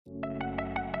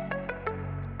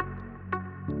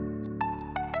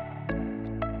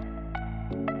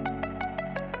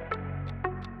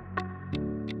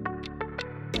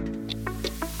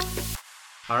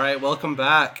All right, welcome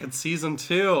back. It's season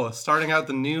 2, starting out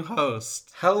the new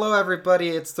host. Hello, everybody.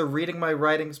 It's the Reading My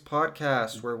Writings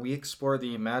podcast, where we explore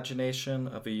the imagination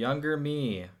of a younger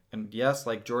me. And yes,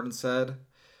 like Jordan said,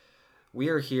 we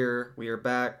are here. We are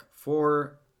back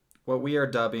for what we are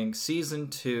dubbing season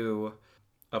 2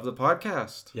 of the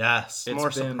podcast. Yes,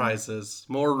 more surprises,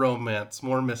 more romance,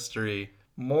 more mystery.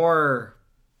 More.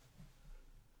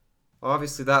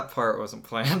 Obviously, that part wasn't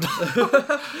planned.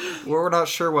 We're not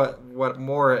sure what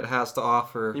more it has to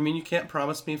offer. You mean you can't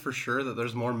promise me for sure that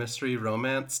there's more mystery,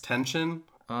 romance, tension?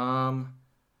 Murder?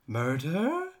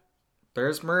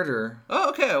 There's murder. Oh,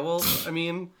 okay. Well, I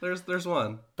mean, there's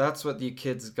one. That's what you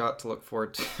kids got to look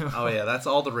forward to. Oh, yeah. That's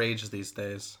all the rage these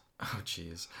days. Oh,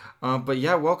 jeez. But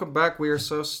yeah, welcome back. We are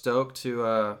so stoked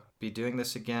to be doing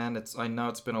this again. I know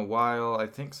it's been a while. I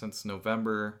think since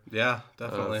November. Yeah,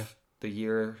 definitely. Of the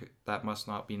year that must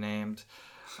not be named.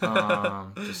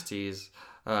 Just tease.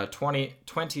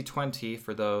 2020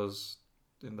 for those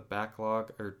in the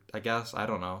backlog, or I guess, I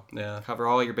don't know. Yeah. Cover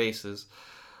all your bases.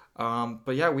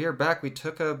 But yeah, we are back. We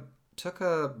took a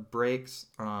break.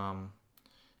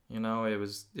 It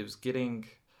was getting,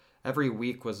 every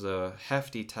week was a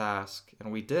hefty task,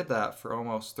 and we did that for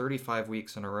almost 35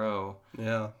 weeks in a row.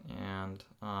 Yeah. And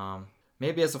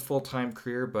maybe as a full-time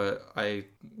career, but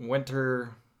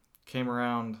winter came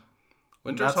around.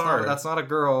 Winter's hard. That's not a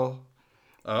girl.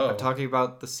 Oh. I'm talking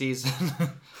about the season.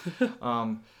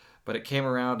 But it came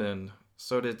around, and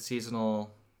so did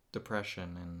seasonal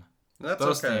depression and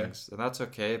those things. And that's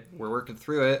okay. We're working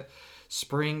through it.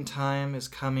 Springtime is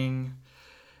coming.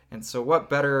 And so what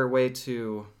better way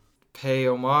to pay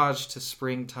homage to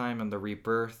springtime and the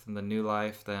rebirth and the new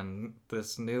life than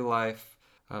this new life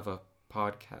of a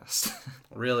podcast?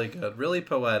 Really good. Really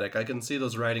poetic. I can see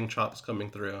those writing chops coming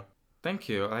through. Thank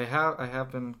you. I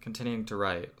have been continuing to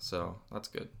write, so that's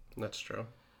good. That's true.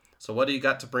 So what do you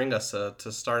got to bring us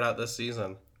to start out this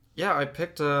season? Yeah, I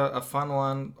picked a fun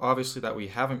one, obviously, that we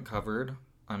haven't covered.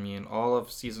 I mean, all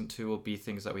of season 2 will be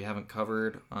things that we haven't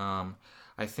covered.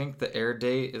 I think the air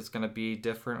date is going to be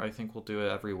different. I think we'll do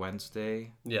it every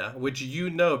Wednesday. Yeah, which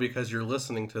you know because you're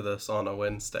listening to this on a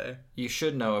Wednesday. You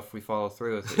should know if we follow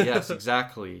through with it. Yes,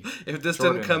 exactly. If this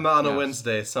didn't come out on a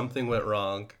Wednesday, something went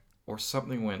wrong. Or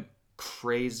something went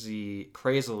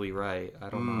crazily right. I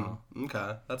don't know.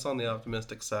 Okay, that's on the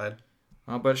optimistic side.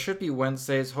 But it should be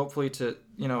Wednesdays, hopefully to,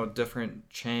 a different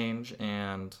change.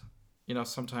 And,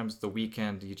 sometimes the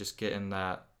weekend you just get in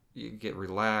that, you get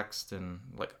relaxed and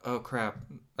like, oh crap,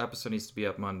 episode needs to be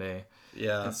up Monday.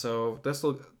 Yeah. And so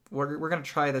we're going to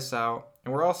try this out.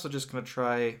 And we're also just going to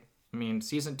try,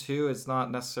 season 2 is not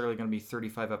necessarily going to be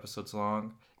 35 episodes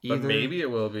long either. But maybe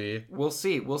it will be. We'll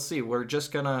see. We're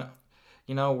just going to,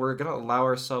 we're going to allow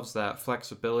ourselves that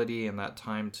flexibility and that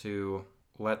time to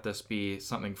let this be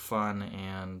something fun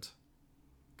and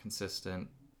consistent.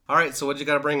 All right, so what you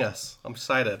got to bring us? I'm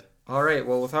excited. All right,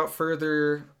 well, without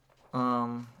further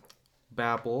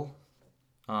babble,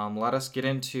 let us get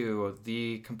into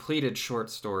the completed short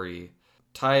story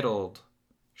titled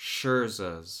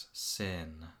Scherza's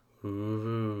Sin.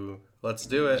 Ooh, let's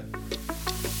do it.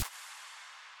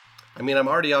 I'm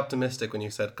already optimistic when you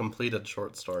said completed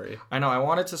short story. I know, I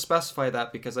wanted to specify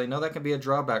that because I know that can be a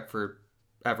drawback for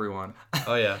everyone.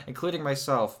 Oh, yeah. Including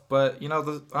myself. But,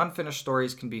 the unfinished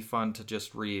stories can be fun to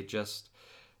just read, just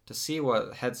to see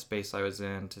what headspace I was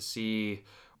in, to see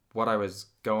what I was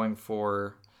going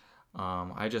for.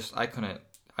 I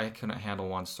couldn't handle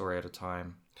one story at a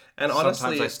time. And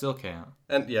honestly, sometimes I still can't.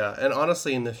 And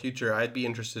honestly, in the future, I'd be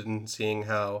interested in seeing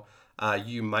how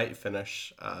you might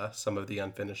finish some of the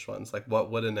unfinished ones. Like, what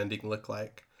would an ending look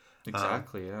like?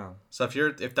 Exactly, yeah. So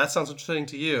if that sounds interesting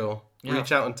to you,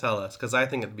 reach out and tell us, because I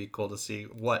think it'd be cool to see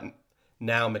what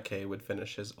now McKay would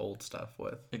finish his old stuff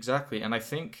with. Exactly, and I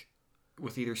think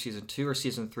with either season 2 or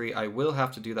season 3, I will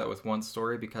have to do that with one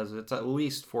story because it's at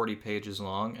least 40 pages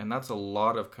long, and that's a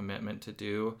lot of commitment to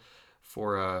do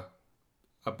for a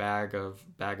bag of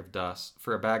dust,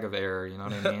 for a bag of air, you know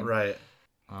what I mean? Right.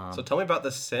 So tell me about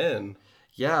the sin.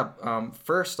 Yeah,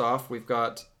 first off, we've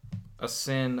got a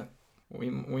sin. We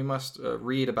must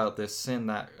read about this sin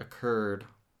that occurred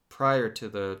prior to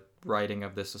the writing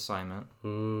of this assignment.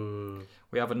 Ooh.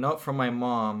 We have a note from my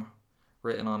mom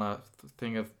written on a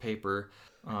thing of paper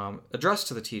addressed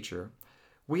to the teacher.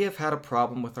 We have had a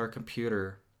problem with our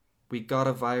computer. We got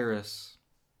a virus.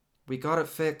 We got it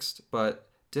fixed, but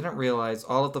didn't realize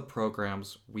all of the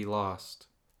programs we lost.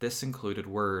 This included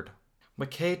Word.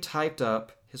 McKay typed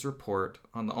up his report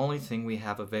on the only thing we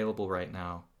have available right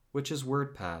now, which is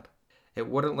WordPad. It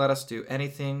wouldn't let us do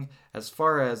anything as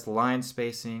far as line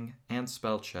spacing and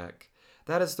spell check.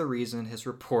 That is the reason his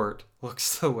report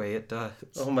looks the way it does.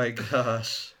 Oh my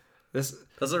gosh. This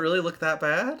Does it really look that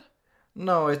bad?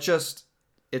 No,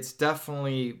 it's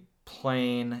definitely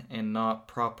plain and not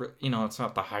proper. It's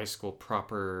not the high school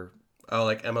proper Oh,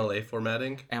 like MLA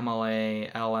formatting?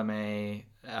 MLA, LMA,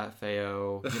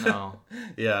 FAO,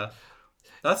 Yeah.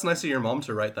 That's nice of your mom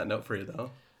to write that note for you,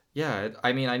 though. Yeah,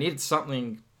 I needed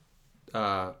something.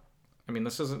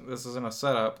 This isn't a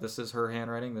setup. This is her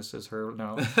handwriting. This is her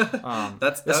note.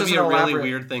 That this would is be an a really elaborate-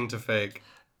 weird thing to fake.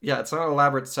 Yeah, it's not an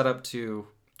elaborate setup to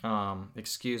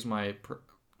excuse my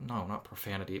not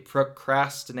profanity,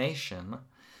 procrastination.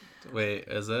 Wait,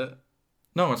 is it?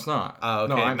 No, it's not. Oh,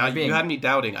 okay. No, Now you had me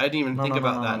doubting. I didn't even think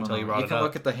about that until you brought it up. You can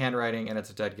look at the handwriting, and it's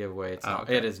a dead giveaway. It's not.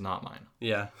 Okay. It is not mine.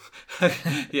 Yeah.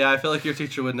 Yeah, I feel like your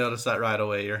teacher would notice that right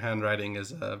away. Your handwriting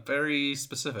is very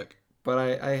specific. But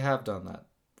I have done that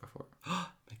before.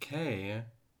 Okay.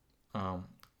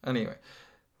 Anyway,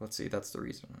 let's see. That's the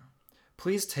reason.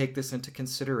 Please take this into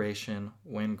consideration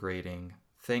when grading.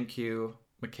 Thank you,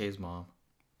 McKay's mom.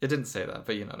 It didn't say that,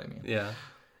 but you know what I mean. Yeah.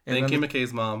 And Thank you, then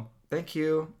McKay's mom. Thank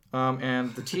you.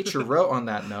 And the teacher wrote on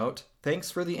that note, "Thanks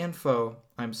for the info.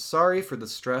 I'm sorry for the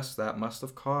stress that must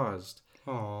have caused."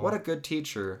 Aww. What a good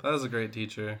teacher. That was a great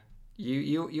teacher.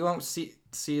 You won't see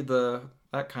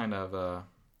that kind of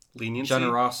Leniency?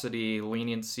 generosity,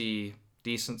 leniency,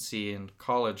 decency in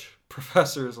college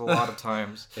professors a lot of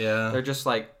times. Yeah. They're just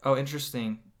like, "Oh,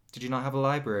 interesting. Did you not have a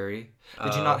library?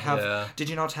 Did you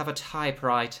not have a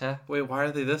typewriter?" Wait, why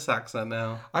are they this accent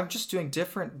now? I'm just doing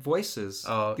different voices.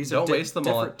 Oh, These don't are waste them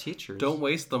all. different teachers. Don't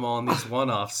waste them all on these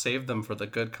one-offs. Save them for the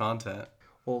good content.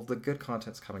 Well, the good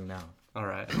content's coming now. All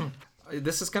right.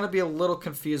 This is going to be a little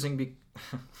confusing.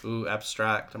 Ooh,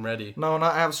 abstract. I'm ready. No,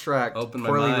 not abstract. Open my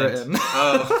Poorly mind. written.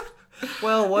 Oh.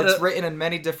 Well, It's written in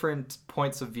many different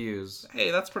points of views. Hey,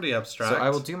 that's pretty abstract. So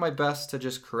I will do my best to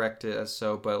just correct it as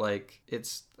so, but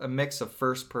it's a mix of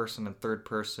first person and third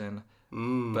person,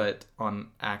 but on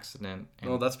accident.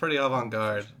 Well, that's pretty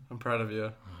avant-garde. I'm proud of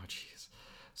you. Oh, jeez.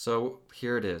 So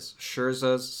here it is.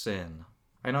 Shirza's Sin.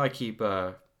 I know I keep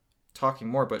talking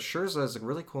more, but Shirza is a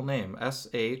really cool name.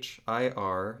 Shirza.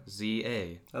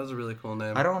 That was a really cool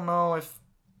name. I don't know if,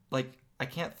 I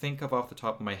can't think of off the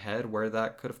top of my head where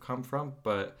that could have come from,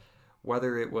 but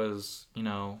whether it was,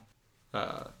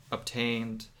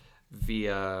 obtained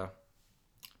via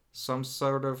some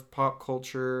sort of pop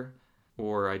culture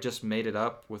or I just made it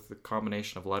up with the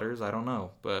combination of letters, I don't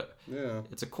know. But yeah,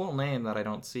 it's a cool name that I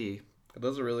don't see. It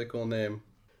is a really cool name.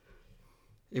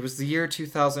 It was the year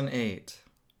 2008.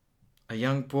 A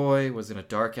young boy was in a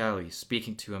dark alley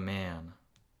speaking to a man.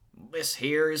 "This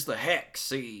here is the hex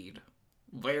seed.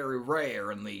 Very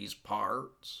rare in these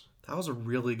parts." That was a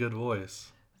really good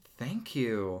voice. "Thank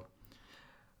you.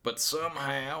 But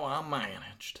somehow I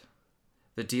managed."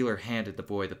 The dealer handed the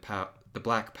boy the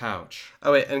black pouch.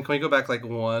 Oh, wait, and can we go back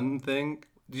one thing?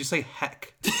 Did you say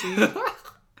heck?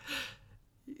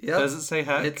 Yep. Does it say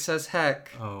heck? It says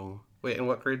heck. Oh. Wait, and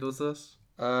what grade was this?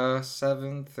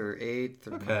 7th or 8th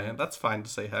or Okay, 9th. that's fine to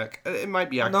say heck. It might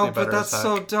be actually No, better but that's as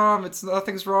so heck. dumb.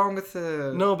 Nothing's wrong with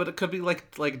it. No, but it could be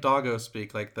like doggo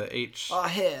speak, like the H. Oh,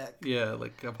 heck. Yeah,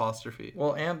 like apostrophe.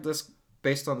 Well, and this,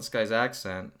 based on this guy's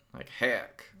accent,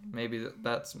 heck. Maybe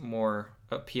that's more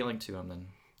appealing to him than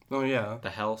Oh, yeah. the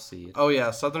hell seed. Oh,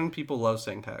 yeah, Southern people love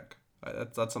saying heck.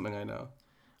 That's something I know.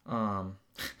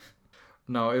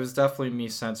 No, it was definitely me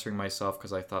censoring myself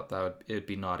because I thought it'd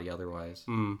be naughty otherwise.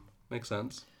 Makes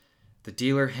sense. The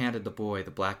dealer handed the boy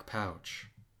the black pouch.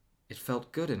 It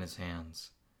felt good in his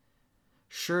hands.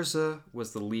 Shirza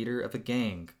was the leader of a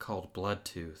gang called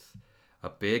Bloodtooth, a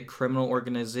big criminal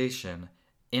organization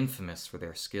infamous for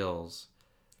their skills.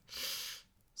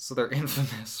 So they're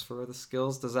infamous for the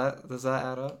skills? Does that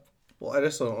add up? Well, I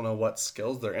just don't know what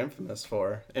skills they're infamous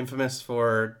for. Infamous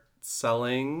for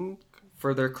selling?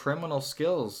 For their criminal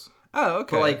skills. Oh,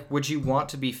 okay. But would you want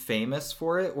to be famous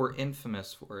for it or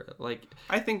infamous for it?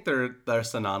 I think they're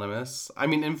synonymous. I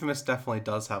mean, infamous definitely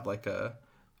does have a.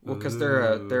 Well, because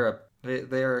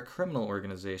they're a criminal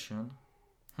organization.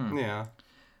 Yeah.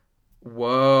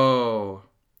 Whoa,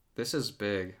 this is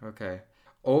big. Okay,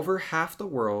 over half the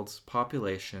world's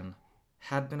population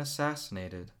had been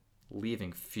assassinated,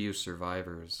 leaving few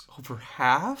survivors. Over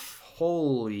half?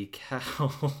 Holy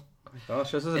cow!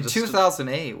 Gosh, this is In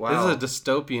 2008, wow. This is a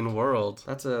dystopian world.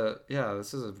 This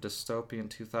is a dystopian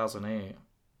 2008.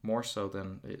 More so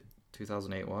than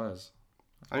 2008 was.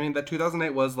 I mean, that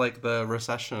 2008 was the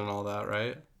recession and all that,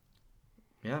 right?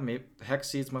 Yeah, maybe hex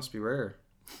seeds must be rare.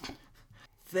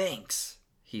 "Thanks,"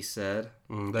 he said.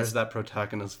 There's that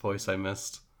protagonist voice I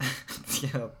missed.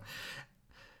 Yeah.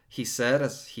 he said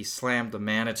as he slammed the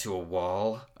man into a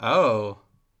wall. Oh.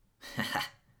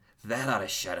 That ought to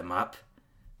shut him up,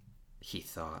 he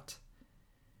thought.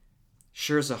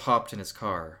 Scherzo hopped in his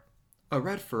car, a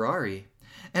red Ferrari,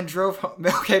 and drove home.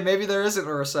 Okay, maybe there isn't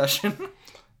a recession.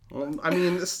 Well, I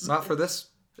mean, Not for this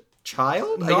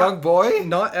child? A Not- young boy?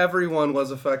 not everyone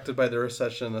was affected by the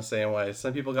recession in the same way.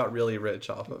 Some people got really rich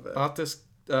off of it. Not this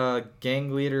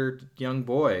gang leader young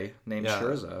boy named Yeah.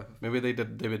 Scherzo. Maybe they've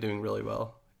been doing really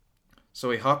well. So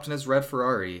he hopped in his red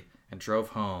Ferrari and drove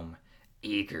home,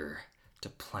 eager to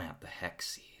plant the hex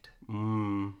seed.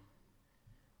 Mmm.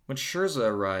 When Scherzo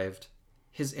arrived,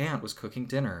 his aunt was cooking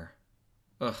dinner.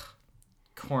 Ugh,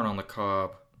 corn on the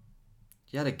cob.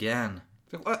 Yet again.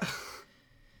 What?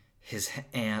 His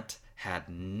aunt had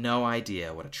no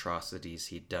idea what atrocities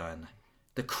he'd done,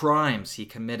 the crimes he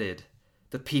committed,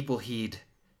 the people he'd...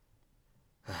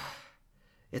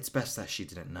 It's best that she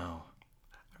didn't know.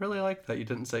 I really like that you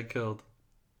didn't say killed.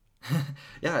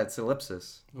 Yeah, it's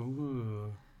ellipsis.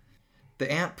 Ooh.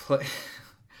 The aunt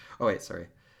Oh wait, sorry.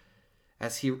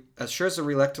 As Scherzo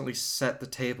reluctantly set the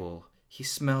table, he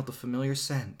smelled the familiar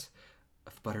scent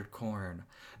of buttered corn.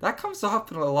 That comes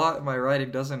up in a lot in my writing,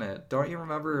 doesn't it? Don't you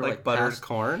remember Like buttered past...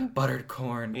 corn? Buttered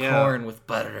corn. Yeah. Corn with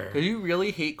butter. Do you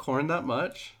really hate corn that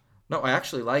much? No, I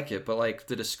actually like it, but like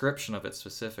the description of it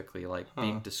specifically, like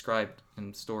being described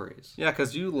in stories. Yeah,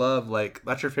 because you love, like,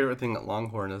 that's your favorite thing at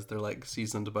Longhorn is they're, like,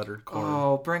 seasoned buttered corn.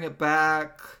 Oh, bring it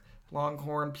back.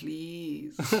 Longhorn,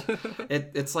 please.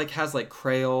 It's like has like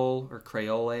Creole or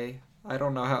Creole. I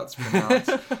don't know how it's pronounced.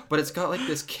 But it's got like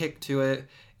this kick to it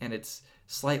and it's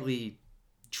slightly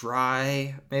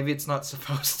dry. Maybe it's not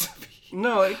supposed to be.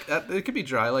 No, it could be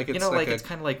dry. Like, it's it's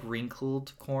kind of like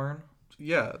wrinkled corn.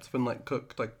 Yeah, it's been, like,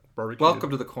 cooked, like, barbecued. Welcome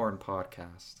to the Corn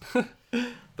Podcast.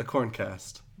 The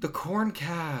Corncast. The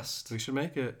Corncast. We should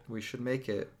make it. We should make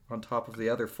it on top of the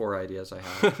other 4 ideas I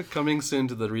have. Coming soon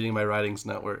to the Reading My Writings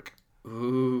Network.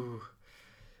 Ooh.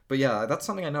 But yeah, that's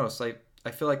something I noticed. I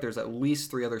feel like there's at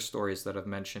least 3 other stories that have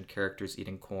mentioned characters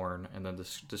eating corn and then the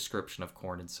description of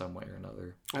corn in some way or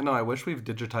another. I know, I wish we've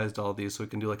digitized all these so we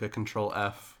can do, like, a Control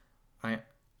F.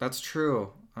 That's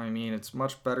true. I mean, it's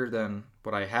much better than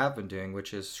what I have been doing,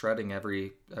 which is shredding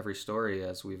every story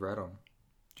as we've read them.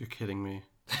 You're kidding me.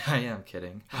 I am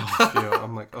kidding. Oh, phew.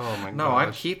 I'm like, oh my god. No,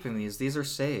 I'm keeping these. These are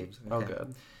saved. Oh, Okay.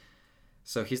 good.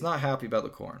 So he's not happy about the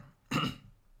corn.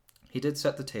 He did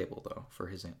set the table, though, for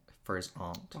his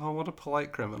aunt. Oh, what a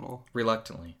polite criminal.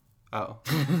 Reluctantly. Oh.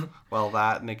 Well,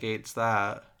 that negates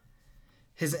that.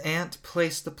 His aunt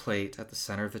placed the plate at the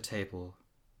center of the table.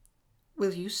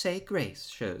 Will you say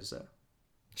grace, Scherzo?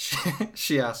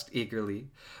 She asked eagerly,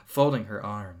 folding her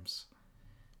arms.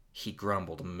 He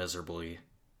grumbled miserably.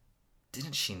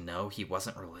 Didn't she know he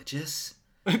wasn't religious?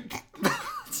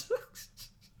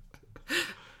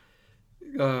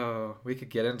 Oh, we could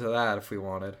get into that if we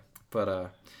wanted.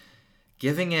 But,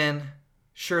 giving in,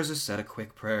 Scherzo said a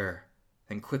quick prayer,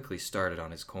 then quickly started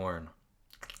on his corn.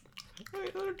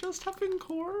 Wait, they're just having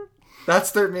corn?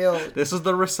 That's their meal. This is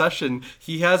the recession.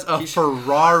 He has a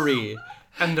Ferrari,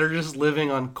 and they're just living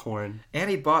on corn. And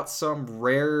he bought some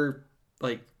rare,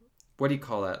 like, what do you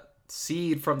call that?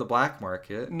 Seed from the black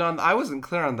market. No, I wasn't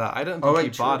clear on that. I didn't think he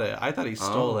true. bought it. I thought he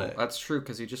stole it. That's true,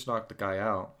 because he just knocked the guy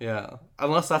out. Yeah.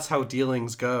 Unless that's how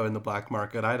dealings go in the black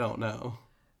market. I don't know.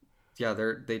 Yeah,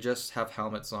 they just have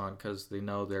helmets on because they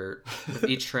know with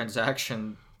each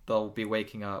transaction they'll be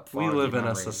waking up. We live in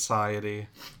a memories. society.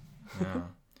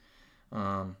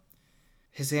 Yeah.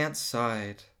 His aunt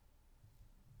sighed.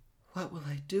 What will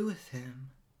I do with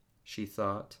him? She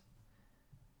thought.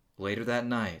 Later that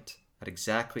night, at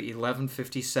exactly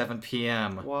 11:57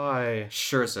 p.m., Why?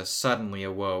 Scherzo suddenly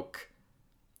awoke.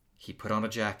 He put on a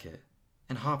jacket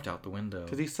and hopped out the window.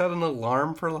 Did he set an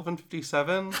alarm for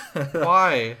 11:57?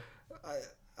 Why?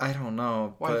 I don't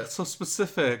know. Why? But That's so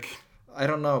specific. I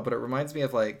don't know, but it reminds me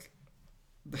of like,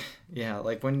 yeah,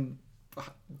 like when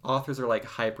authors are like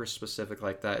hyper specific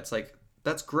like that. It's like,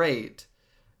 that's great,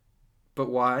 but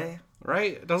why?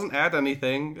 Right? It doesn't add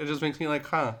anything. It just makes me like,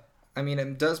 huh. I mean,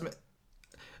 it does.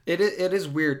 It is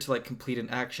weird to like complete an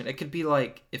action. It could be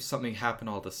like if something happened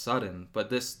all of a sudden, but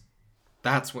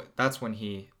that's when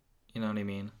he, you know what I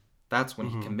mean? That's when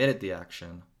he committed the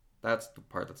action. That's the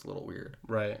part that's a little weird.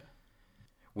 Right.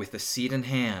 With the seed in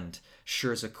hand,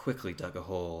 Scherzo quickly dug a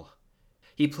hole.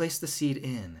 He placed the seed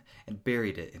in and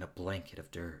buried it in a blanket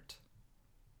of dirt.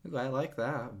 Ooh, I like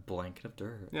that. A blanket of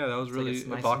dirt. Yeah, that was It's really like it's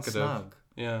nice and evocative. snug.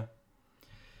 Yeah.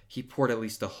 He poured at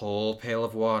least a whole pail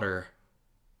of water.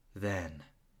 Then,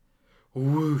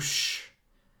 whoosh!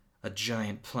 A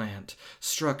giant plant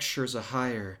struck Scherzo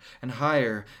higher and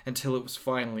higher until it was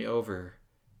finally over.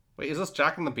 Wait, is this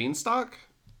Jack and the Beanstalk?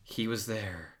 He was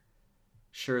there.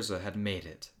 Shurza had made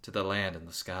it to the land in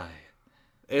the sky.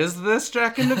 Is this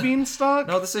Jack and the Beanstalk?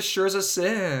 No, this is Shurza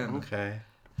Sin. Okay.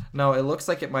 No, it looks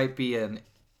like it might be an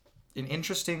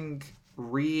interesting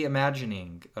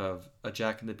reimagining of a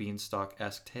Jack and the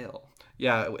Beanstalk-esque tale.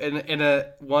 Yeah, in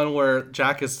a one where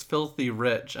Jack is filthy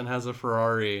rich and has a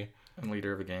Ferrari And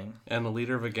leader of a gang. and a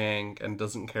leader of a gang and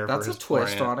doesn't care That's for a his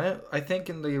twist client. on it. I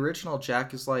think in the original,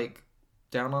 Jack is like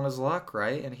down on his luck,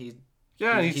 right? And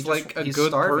Yeah, and he he's just- like a he's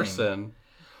good starving. person.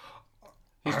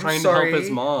 He's I'm trying to help his sorry.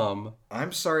 mom.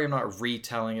 I'm sorry I'm not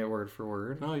retelling it word for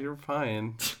word. No, you're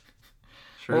fine. Well,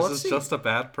 Sure, let's this is see. just a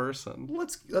bad person.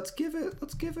 Let's give it a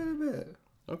bit.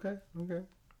 Okay.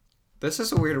 This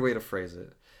is a weird way to phrase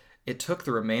it. It took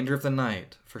the remainder of the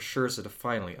night for Shurza to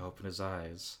finally open his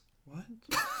eyes. What?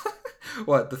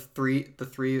 What, the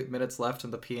 3 minutes left in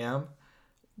the PM?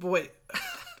 But wait,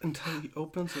 until he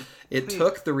opens it. It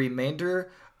took the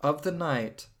remainder of the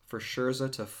night for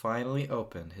Shurza to finally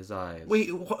open his eyes. Wait,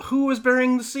 who was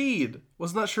burying the seed?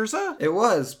 Wasn't that Shurza? It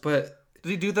was, but Did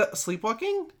he do that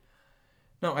sleepwalking?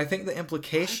 no, I think the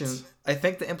implication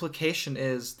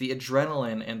is the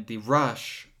adrenaline and the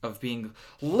rush of being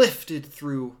lifted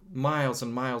through miles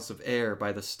and miles of air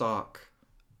by the stalk.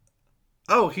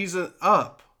 Oh, he's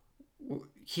up.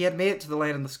 He had made it to the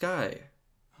land in the sky.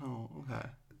 Oh, okay.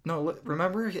 No,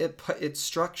 remember it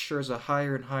struck Shurza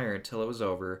higher and higher until it was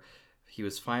over. He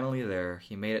was finally there.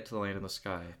 He made it to the land in the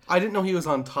sky. I didn't know he was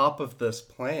on top of this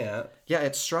plant. Yeah,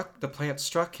 the plant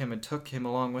struck him and took him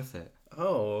along with it.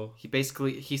 Oh.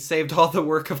 He saved all the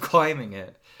work of climbing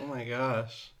it. Oh my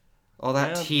gosh. All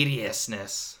that Man.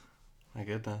 tediousness. My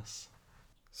goodness.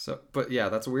 So, but yeah,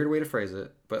 that's a weird way to phrase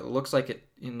it. But it looks like it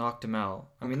knocked him out.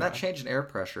 I mean, that Okay. change in air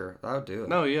pressure, that would do it.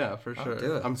 No, yeah, for I'll sure.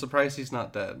 do it. I'm surprised he's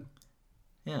not dead.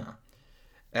 Yeah.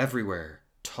 Everywhere,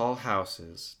 tall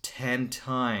houses, 10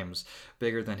 times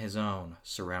bigger than his own,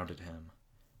 surrounded him.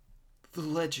 The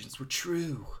legends were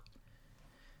true.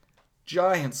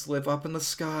 Giants live up in the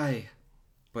sky,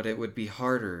 but it would be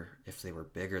harder if they were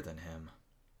bigger than him.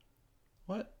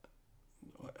 What?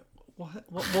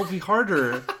 What will be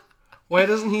harder? Why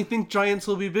doesn't he think giants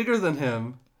will be bigger than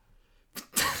him?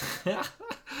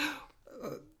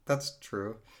 That's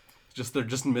true. They're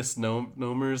just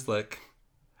misnomers. Like,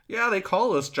 yeah, they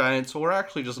call us giants, but we're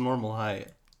actually just normal height.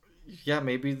 Yeah,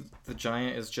 maybe the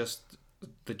giant is just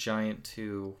the giant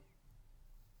too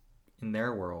in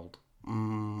their world.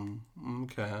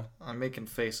 Okay. I'm making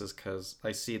faces because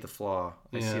I see the flaw.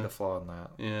 I see Yeah. the flaw in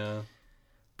that. Yeah.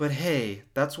 But hey,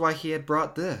 that's why he had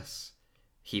brought this.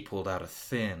 He pulled out a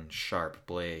thin, sharp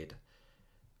blade.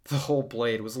 The whole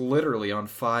blade was literally on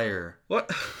fire. What?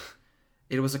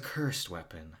 It was a cursed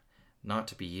weapon, not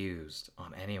to be used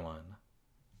on anyone.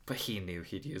 But he knew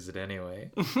he'd use it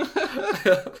anyway.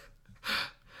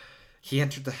 He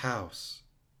entered the house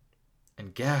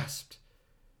and gasped.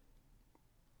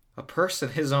 A person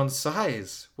his own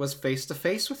size was face to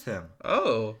face with him.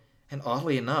 Oh. And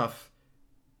oddly enough,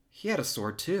 he had a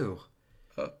sword too.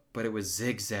 Oh. But it was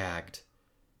zigzagged.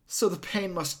 So the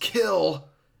pain must kill.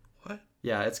 What?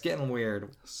 Yeah, it's getting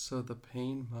weird. So the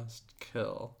pain must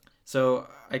kill. So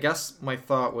I guess my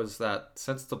thought was that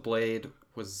since the blade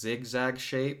was zigzag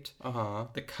shaped, Uh-huh.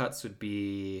 the cuts would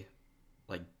be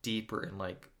like deeper and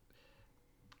like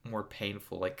more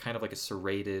painful, like kind of like a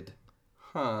serrated,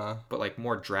 Huh. but like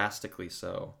more drastically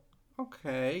so.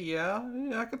 Okay, yeah,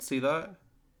 I could see that.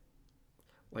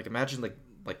 Like imagine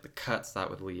like the cuts that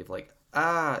would leave, like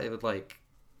it would like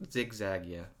zigzag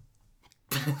you.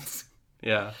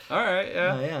 Yeah. All right.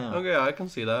 Yeah. Yeah. Okay, I can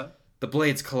see that. The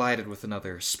blades collided with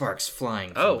another, sparks flying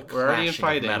from Oh, the we're already in clashing of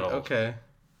fighting. metal. Okay.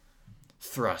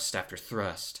 Thrust after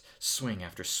thrust, swing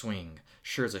after swing,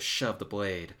 Shurza shoved the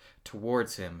blade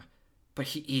towards him, but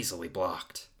he easily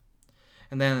blocked.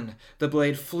 And then the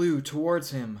blade flew towards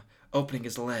him, opening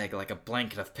his leg like a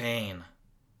blanket of pain.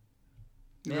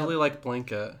 You Yeah. really like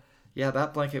blanket. Yeah,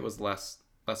 that blanket was less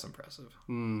impressive.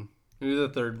 Maybe the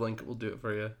third blanket will do it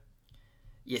for you.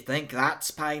 You think that's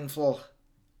painful?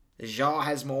 Jar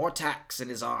has more attacks in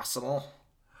his arsenal.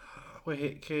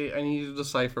 Wait, okay, I need to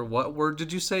decipher. What word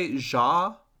did you say?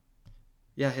 Ja?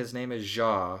 Yeah, his name is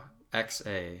Jar,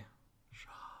 X-A.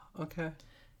 Okay.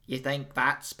 You think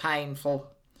that's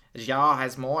painful? Jar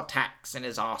has more attacks in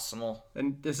his arsenal.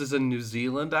 And this is a New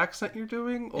Zealand accent you're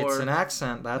doing? Or It's an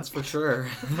accent, that's for sure.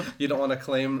 you don't want to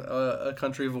claim a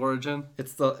country of origin?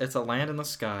 It's a land in the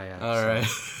sky accent.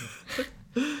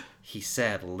 Alright. He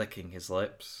said, licking his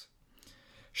lips.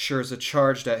 Shurza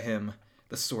charged at him,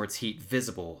 the sword's heat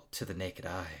visible to the naked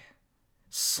eye.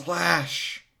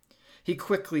 Slash! He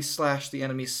quickly slashed the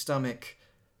enemy's stomach,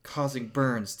 causing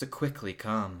burns to quickly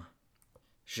come.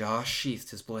 Jaw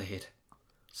sheathed his blade,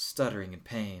 stuttering in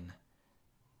pain.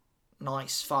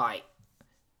 Nice fight,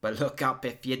 but look up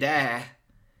if you dare.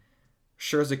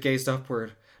 Scherzer gazed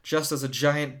upward, just as a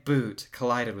giant boot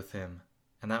collided with him.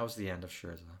 And that was the end of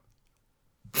Scherzer.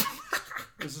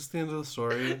 Is this the end of the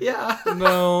story? Yeah.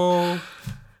 No.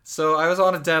 So I was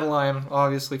on a deadline,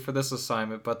 obviously, for this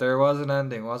assignment, but there was an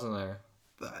ending, wasn't there?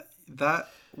 That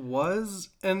was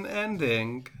an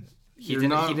ending. He You're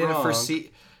didn't. not He didn't wrong.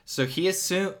 foresee. So he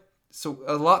assumed. So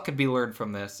a lot could be learned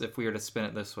from this if we were to spin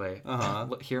it this way.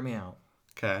 Hear me out.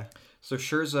 Okay. So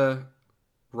Scherzer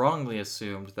wrongly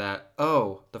assumed that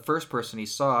the first person he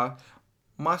saw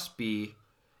must be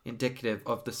indicative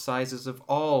of the sizes of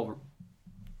all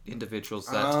individuals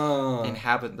that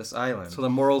inhabit this island. So the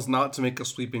moral's not to make a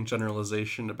sweeping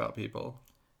generalization about people.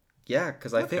 Yeah,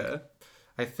 because I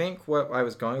think what I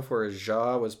was going for is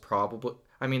Ja was probably.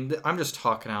 I mean, I'm just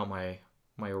talking out my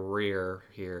rear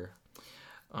here,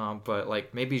 but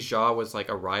like maybe Ja was like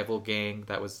a rival gang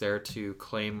that was there to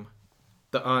claim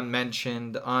the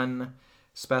unmentioned,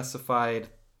 unspecified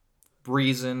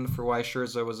reason for why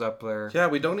Scherzer was up there. Yeah,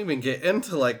 we don't even get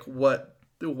into like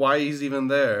why he's even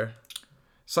there.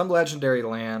 Some legendary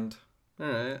land,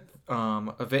 All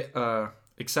right.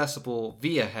 accessible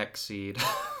via Hex Seed.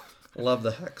 Love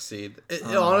the hex seed.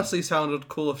 It honestly sounded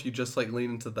cool if you just like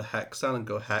lean into the hex sound and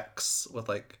go hex with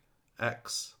like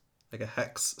X, like a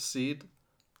hex seed.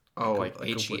 Like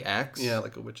HEX? Yeah,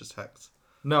 like a witch's hex.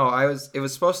 No, it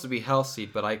was supposed to be Hell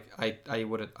Seed, but I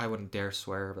wouldn't dare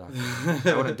swear that.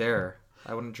 I wouldn't dare.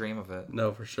 I wouldn't dream of it.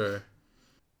 No, for sure.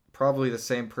 Probably the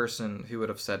same person who would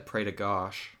have said pray to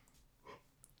Gosh.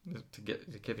 To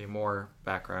give you more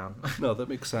background. No, that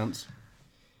makes sense.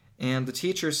 And the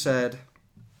teacher said,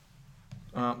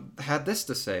 had this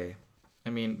to say. I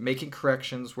mean, making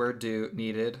corrections where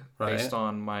needed based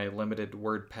on my limited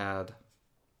WordPad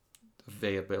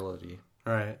availability.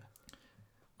 Right.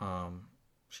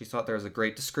 She thought there was a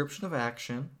great description of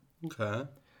action. Okay.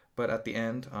 But at the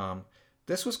end,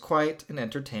 this was quite an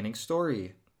entertaining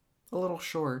story. A little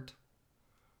short.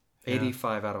 Yeah.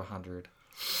 85 out of 100.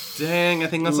 Dang, I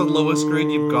think that's the lowest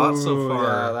grade you've got so far.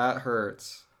 Yeah, that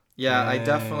hurts. Yeah, Dang.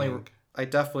 I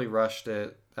definitely rushed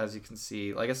it, as you can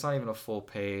see. Like, it's not even a full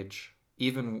page,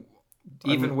 even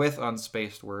with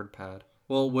unspaced WordPad.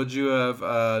 Well, would you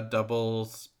have double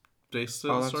spaced it?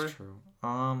 Oh, that's true.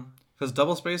 Because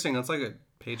double spacing, that's like a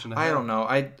page and a half. I don't know.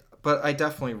 But I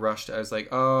definitely rushed it. I was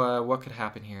like, what could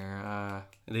happen here?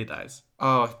 And he dies.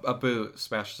 Oh, a boot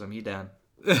smashes him. He dead.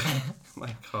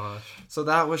 My gosh. So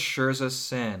that was Scherzer's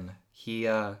sin. He,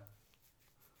 What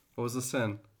was the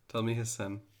sin? Tell me his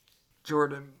sin.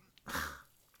 Jordan.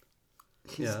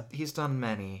 He's done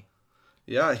many.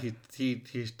 Yeah, he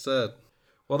said.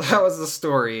 Well, that was the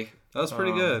story. That was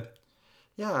pretty good.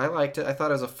 Yeah, I liked it. I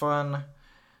thought it was a fun,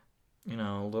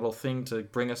 little thing to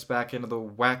bring us back into the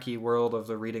wacky world of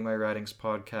the Reading My Writings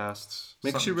podcasts.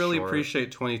 Makes you really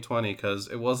appreciate 2020 because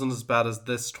it wasn't as bad as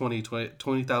this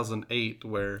 2008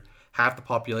 where half the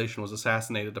population was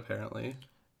assassinated, apparently.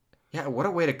 Yeah, what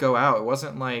a way to go out. It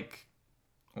wasn't like,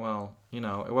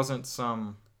 it wasn't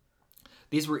some...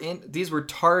 These were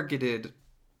targeted...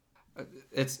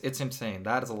 It's insane.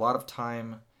 That is a lot of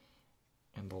time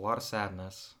and a lot of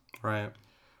sadness. Right.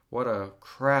 What a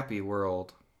crappy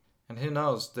world. And who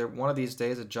knows, one of these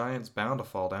days a giant's bound to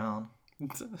fall down.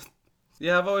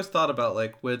 Yeah, I've always thought about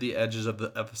like where the edges of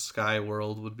the sky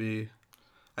world would be.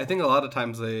 I think a lot of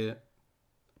times they...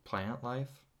 Plant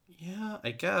life? Yeah,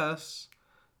 I guess.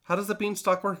 How does the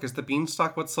beanstalk work? Is the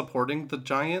beanstalk what's supporting the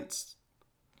giants?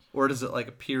 Or does it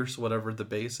like pierce whatever the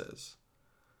base is?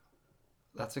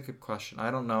 That's a good question. I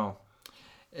don't know.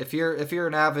 If you're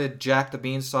an avid Jack the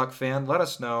Beanstalk fan, let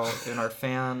us know in our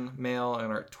fan mail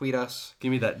and tweet us.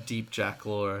 Give me that deep Jack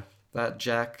lore. That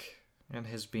Jack and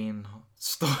his bean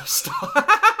Sorry,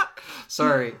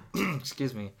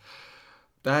 excuse me.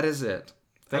 That is it.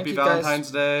 Thank Happy you Valentine's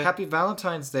guys. Day. Happy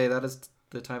Valentine's Day. That is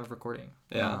the time of recording.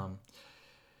 Yeah.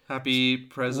 Happy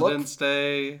President's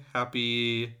Day.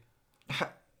 Happy...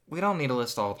 We don't need to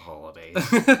list all the holidays.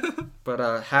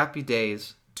 But happy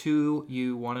days to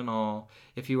you, one and all.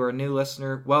 If you are a new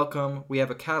listener, welcome. We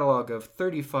have a catalog of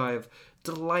 35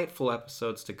 delightful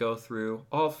episodes to go through,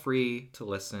 all free to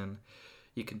listen.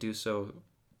 You can do so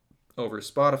over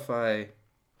Spotify,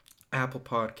 Apple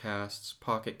Podcasts,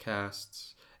 Pocket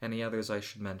Casts, any others I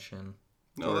should mention.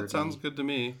 No, that sounds good to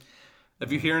me.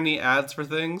 If you hear any ads for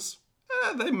things,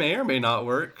 they may or may not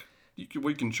work.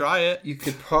 We can try it. You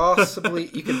could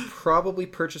probably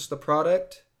purchase the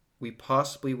product. We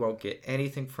possibly won't get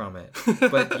anything from it,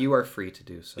 but you are free to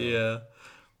do so. Yeah.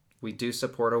 We do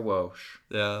support a Whoosh.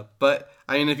 Yeah, but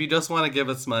I mean, if you just want to give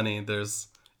us money, there's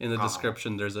in the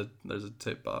description, there's a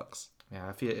tip box.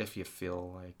 Yeah, if you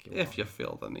feel like it. If you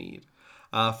feel the need.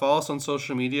 Follow us on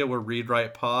social media. We're Read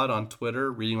Write Pod on Twitter,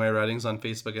 Reading My Writings on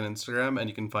Facebook and Instagram, and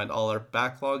you can find all our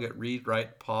backlog at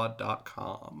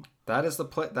readwritepod.com. That is the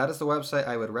website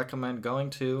I would recommend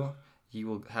going to. You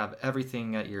will have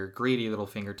everything at your greedy little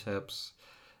fingertips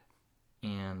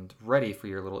and ready for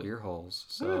your little ear holes.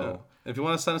 So yeah. If you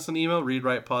want to send us an email,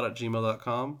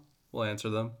 readwritepod@gmail.com. We'll answer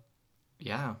them.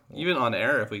 Yeah. Even on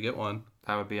air if we get one.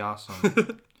 That would be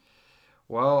awesome.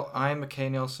 Well, I'm McKay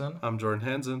Nielsen. I'm Jordan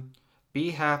Hansen.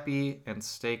 Be happy and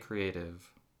stay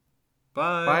creative.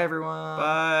 Bye. Bye, everyone.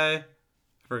 Bye.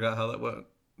 I forgot how that went.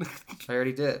 I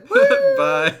already did.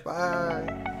 Bye.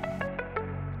 Bye.